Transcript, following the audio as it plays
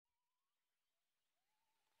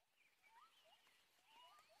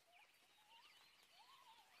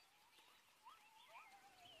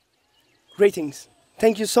Greetings.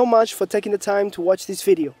 Thank you so much for taking the time to watch this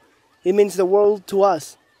video. It means the world to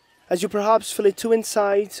us. As you perhaps feel it too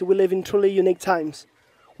inside, we live in truly unique times.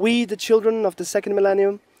 We, the children of the second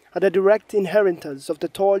millennium, are the direct inheritors of the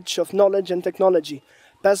torch of knowledge and technology,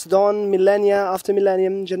 passed on millennia after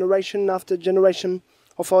millennium, generation after generation,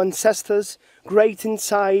 of our ancestors' great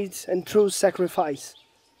insight and true sacrifice.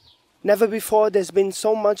 Never before there's been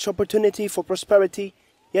so much opportunity for prosperity,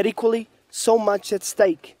 yet equally so much at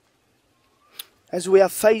stake. As we are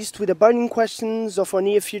faced with the burning questions of our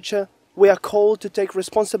near future, we are called to take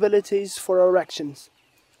responsibilities for our actions.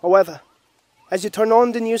 However, as you turn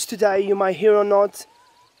on the news today, you might hear or not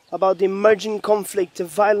about the emerging conflict, a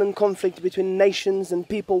violent conflict between nations and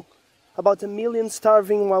people, about a million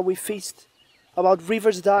starving while we feast, about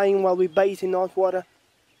rivers dying while we bathe in hot water,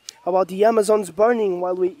 about the Amazons burning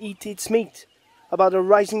while we eat its meat, about the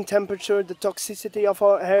rising temperature, the toxicity of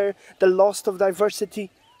our air, the loss of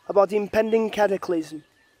diversity, about the impending cataclysm.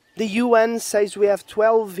 The UN says we have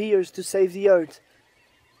 12 years to save the earth.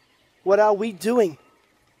 What are we doing?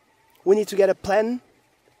 We need to get a plan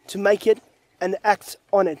to make it and act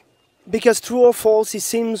on it. Because true or false, it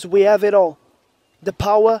seems we have it all. The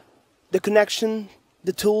power, the connection,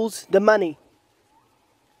 the tools, the money.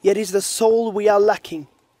 Yet it's the soul we are lacking.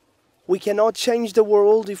 We cannot change the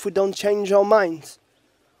world if we don't change our minds.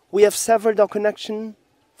 We have severed our connection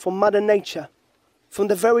from Mother Nature, from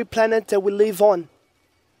the very planet that we live on.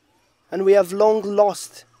 And we have long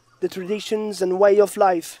lost the traditions and way of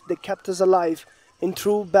life that kept us alive in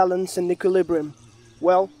true balance and equilibrium.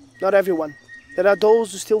 Well, not everyone. There are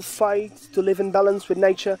those who still fight to live in balance with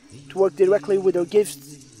nature, to work directly with their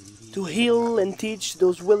gifts, to heal and teach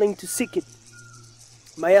those willing to seek it.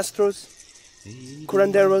 Maestros,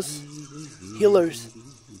 curanderos, healers,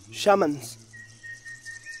 shamans.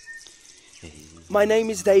 My name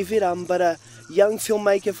is David. I'm but a young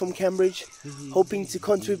filmmaker from Cambridge, hoping to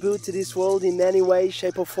contribute to this world in any way,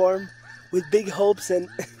 shape or form, with big hopes and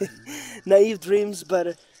naive dreams,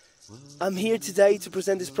 but I'm here today to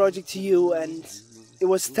present this project to you, and it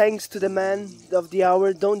was thanks to the man of the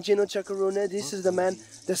hour, Don Chaka Runa. This is the man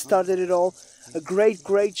that started it all, a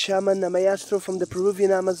great shaman, a maestro from the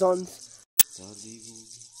Peruvian Amazons. My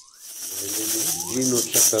name is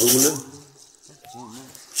Chaka Runa.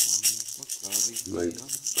 I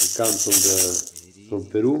come from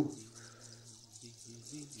Peru,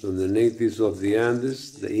 from the natives of the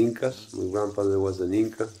Andes, the Incas. My grandfather was an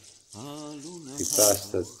Inca. He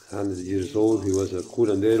passed at 100 years old. He was a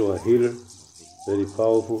curandero, a healer, very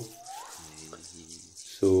powerful.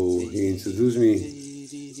 So he introduced me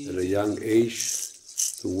at a young age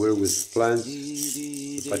to work with plants,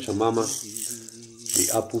 the Pachamama, the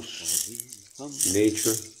apus,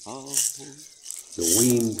 nature, the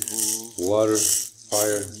wind, water,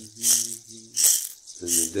 fire, and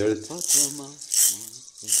the dirt.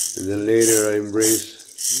 And then later I embraced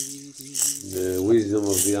the wisdom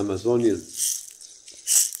of the Amazonian.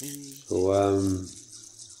 So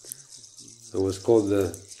I was called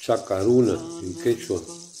the Chaka Runa in Quechua,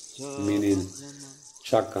 meaning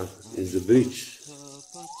Chaka is the bridge,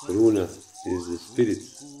 Runa is the spirit,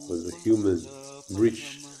 or the human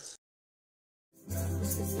bridge.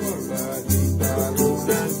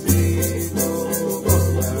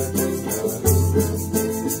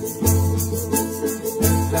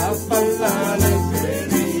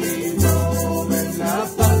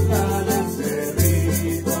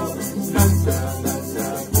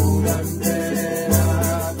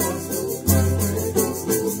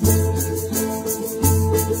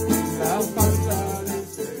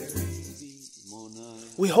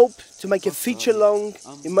 We hope to make a feature-long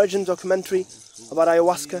immersion documentary about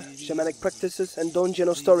ayahuasca, shamanic practices and Don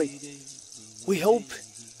Geno's story. We hope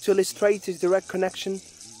to illustrate his direct connection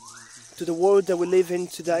to the world that we live in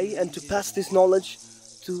today and to pass this knowledge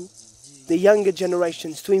to the younger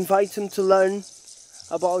generations, to invite them to learn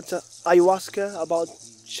about ayahuasca, about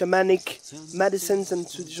shamanic medicines and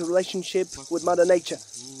to this relationship with Mother Nature.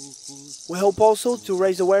 We hope also to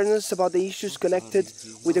raise awareness about the issues connected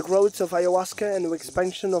with the growth of ayahuasca and the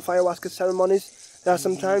expansion of ayahuasca ceremonies that are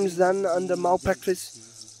sometimes done under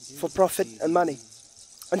malpractice for profit and money.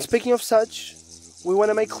 And speaking of such, we want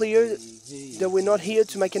to make clear that we're not here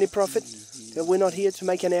to make any profit, that we're not here to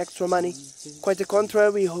make any extra money. Quite the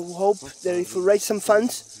contrary, we hope that if we raise some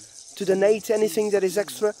funds to donate anything that is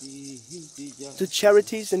extra to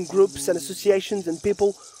charities and groups and associations and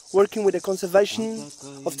people working with the conservation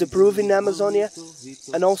of the Peruvian Amazonia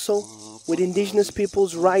and also with indigenous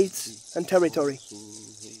people's rights and territory.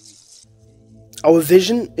 Our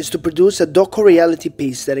vision is to produce a docu-reality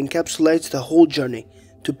piece that encapsulates the whole journey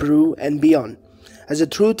to Peru and beyond, as a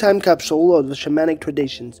true time capsule of the shamanic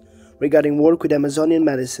traditions, regarding work with Amazonian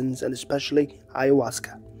medicines and especially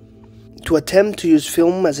ayahuasca. To attempt to use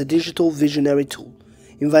film as a digital visionary tool,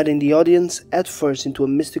 inviting the audience at first into a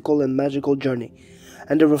mystical and magical journey,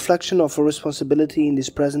 and a reflection of our responsibility in these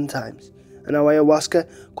present times, and how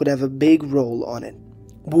ayahuasca could have a big role on it.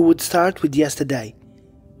 We would start with yesterday.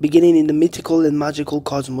 Beginning in the mythical and magical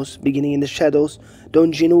cosmos, beginning in the shadows,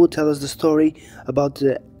 𝑑𝐔𝐍𝐻 will tell us the story about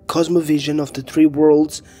the cosmovision of the three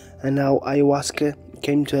worlds and how ayahuasca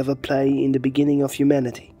came to have a play in the beginning of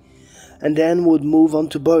humanity. And then would move on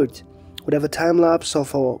to birth. We'd have a time-lapse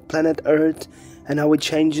of our planet Earth and how it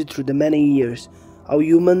changed through the many years, how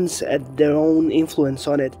humans had their own influence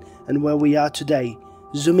on it and where we are today,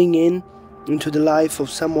 zooming in into the life of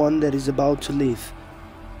someone that is about to leave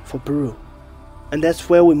for Peru. And that's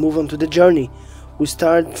where we move on to the journey. We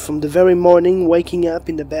start from the very morning, waking up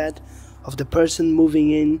in the bed of the person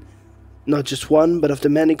moving in, not just one, but of the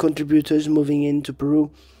many contributors moving into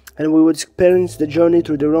Peru, and we would experience the journey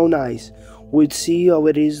through their own eyes. We'd see how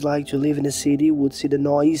it is like to live in a city, we'd see the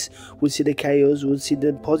noise, we'd see the chaos, we'd see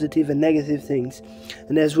the positive and negative things.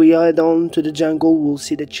 And as we head on to the jungle, we'll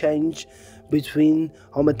see the change between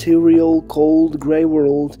our material, cold, grey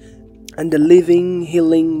world and the living,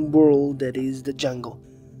 healing world that is the jungle.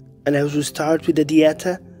 And as we start with the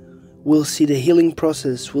dieta, we'll see the healing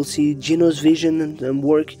process, we'll see Gino's vision and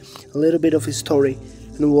work, a little bit of his story,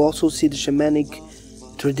 and we'll also see the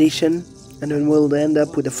shamanic tradition, and then we'll end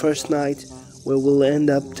up with the first night where we'll end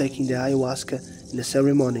up taking the ayahuasca in the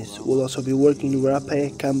ceremonies. We'll also be working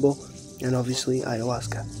rapé, cambo, and obviously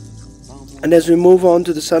ayahuasca. And as we move on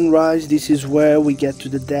to the sunrise, this is where we get to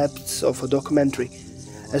the depths of a documentary.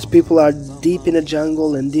 As people are deep in the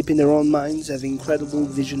jungle and deep in their own minds, having incredible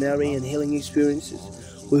visionary and healing experiences,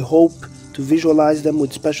 we hope to visualize them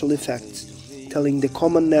with special effects, telling the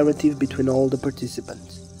common narrative between all the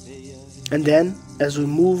participants. And then, as we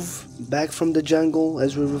move back from the jungle,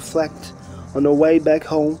 as we reflect on our way back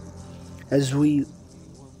home, as we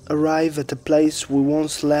arrive at a place we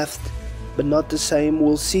once left but not the same,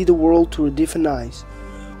 we'll see the world through different eyes.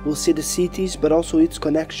 We'll see the cities, but also its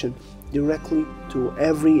connection directly to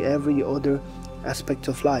every other aspect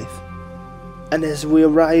of life. And as we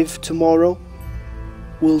arrive tomorrow,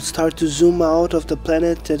 we'll start to zoom out of the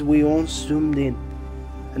planet that we once zoomed in.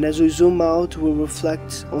 And as we zoom out, we'll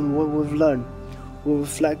reflect on what we've learned. We'll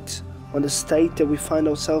reflect on the state that we find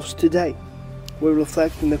ourselves today. We'll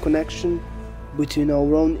reflect on the connection between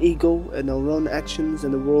our own ego and our own actions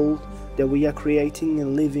and the world that we are creating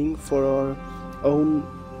and living for our own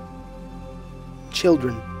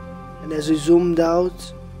children. And as we zoomed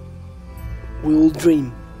out, we will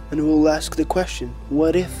dream and we will ask the question,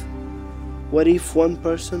 what if? What if one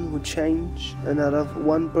person would change and out of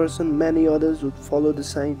one person many others would follow the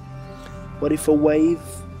same? What if a wave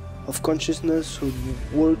of consciousness would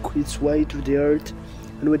work its way through the earth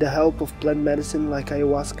and with the help of plant medicine like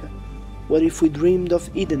ayahuasca? What if we dreamed of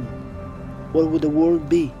Eden? What would the world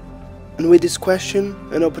be? And with this question,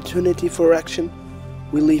 an opportunity for action,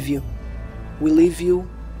 we leave you. We leave you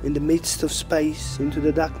in the midst of space, into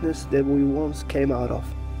the darkness that we once came out of.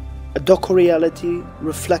 A docu-reality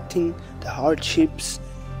reflecting the hardships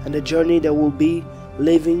and the journey that will be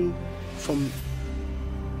living from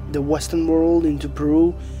the Western world into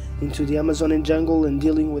Peru, into the Amazonian jungle and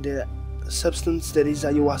dealing with the substance that is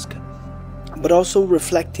ayahuasca. But also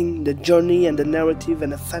reflecting the journey and the narrative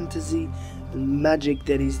and the fantasy and magic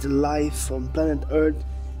that is the life on planet Earth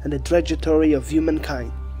and the trajectory of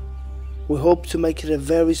humankind. We hope to make it a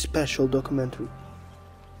very special documentary.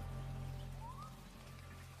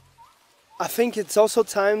 I think it's also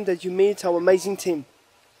time that you meet our amazing team,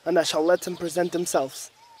 and I shall let them present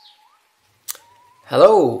themselves.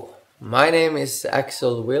 Hello, my name is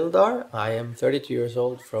𝐂𝐀𝐊𝐴. I am 32 years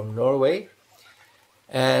old from Norway,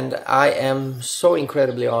 and I am so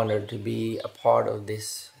incredibly honored to be a part of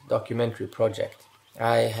this documentary project.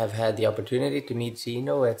 I have had the opportunity to meet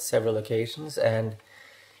Gino at several occasions, and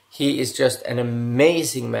he is just an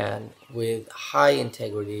amazing man with high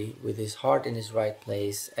integrity, with his heart in his right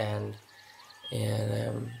place, and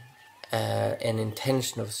an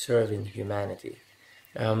intention of serving humanity.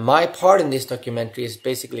 My part in this documentary is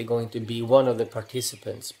basically going to be one of the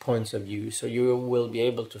participants' points of view, so you will be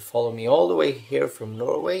able to follow me all the way here from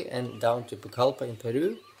Norway and down to Pucallpa in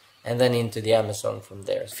Peru, and then into the Amazon from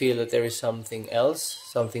there. I feel that there is something else,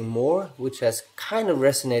 something more, which has kind of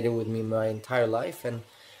resonated with me my entire life, and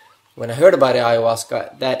when I heard about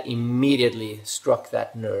ayahuasca, that immediately struck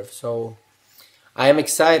that nerve. So I am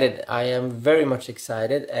excited. I am very much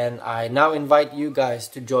excited, and I now invite you guys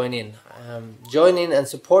to join in. Join in and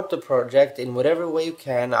support the project in whatever way you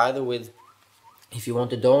can, either with If you want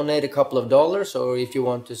to donate a couple of dollars, or if you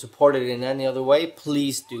want to support it in any other way,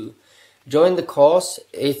 please do. Join the cause.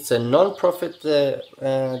 It's a non-profit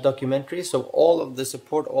documentary, so all of the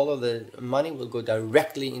support, all of the money will go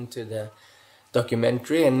directly into the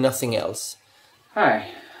documentary and nothing else.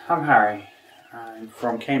 Hi, I'm Harry. I'm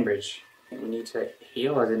from Cambridge. I think we need to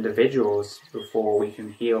heal as individuals before we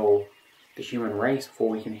can heal the human race, before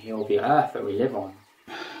we can heal the earth that we live on.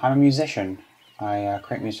 I'm a musician. I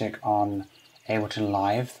create music on Ableton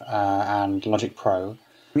Live and Logic Pro.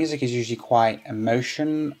 Music is usually quite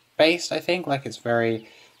emotion-based, I think. Like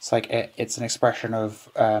it's an expression of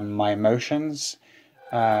my emotions.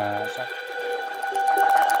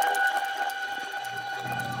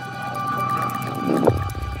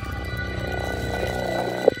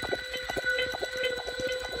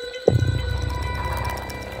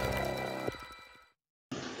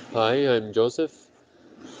 Hi, I'm Joseph.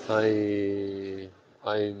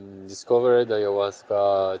 I discovered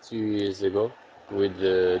ayahuasca 2 years ago with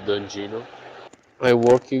𝐂𝐀𝐀𝐊𝐶. I'm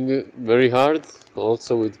working very hard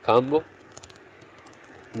also with 𝐂𝐇𝐀.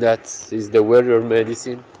 That is the warrior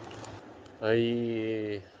medicine.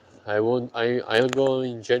 I'll go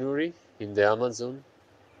in January in the Amazon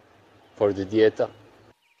for the dieta.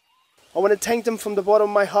 I want to thank them from the bottom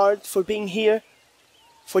of my heart for being here,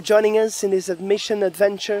 for joining us in this mission,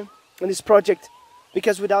 adventure, and this project,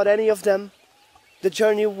 because without any of them, the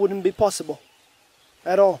journey wouldn't be possible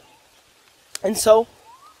at all. And so,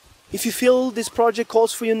 if you feel this project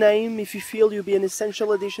calls for your name, if you feel you'll be an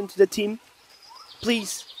essential addition to the team,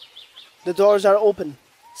 please, the doors are open.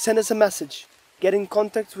 Send us a message, get in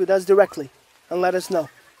contact with us directly, and let us know.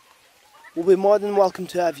 We'll be more than welcome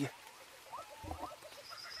to have you.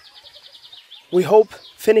 We hope,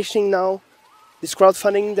 finishing now, this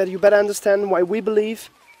crowdfunding, that you better understand why we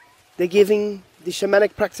believe the giving, the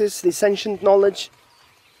shamanic practice, this ancient knowledge,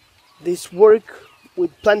 this work with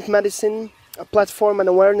plant medicine, a platform and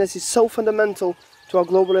awareness is so fundamental to our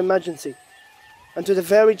global emergency and to the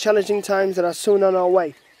very challenging times that are soon on our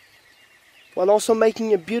way, while also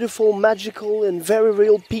making a beautiful, magical and very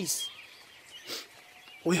real peace.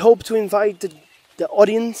 We hope to invite the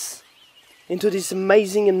audience into this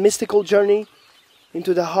amazing and mystical journey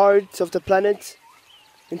into the heart of the planet,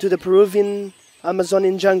 into the Peruvian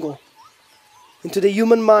Amazonian jungle, into the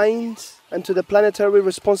human mind and to the planetary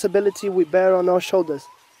responsibility we bear on our shoulders.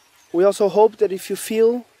 We also hope that if you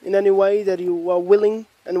feel in any way that you are willing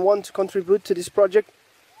and want to contribute to this project,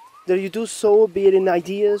 that you do so, be it in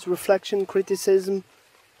ideas, reflection, criticism,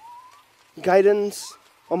 guidance,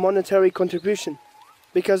 or monetary contribution.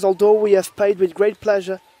 Because although we have paid with great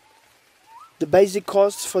pleasure the basic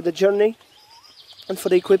costs for the journey and for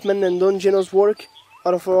the equipment and 𝐂𝐀𝐀𝐊𝐶's work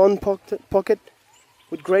out of our own pocket,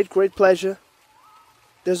 with great pleasure,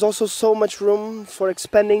 there's also so much room for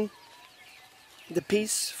expanding the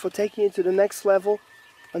piece, for taking it to the next level,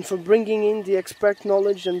 and for bringing in the expert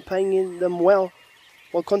knowledge and paying them well,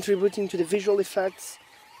 while contributing to the visual effects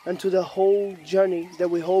and to the whole journey that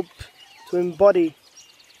we hope to embody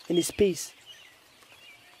in this piece.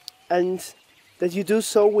 And that you do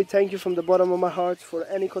so, we thank you from the bottom of my heart for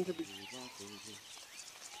any contribution.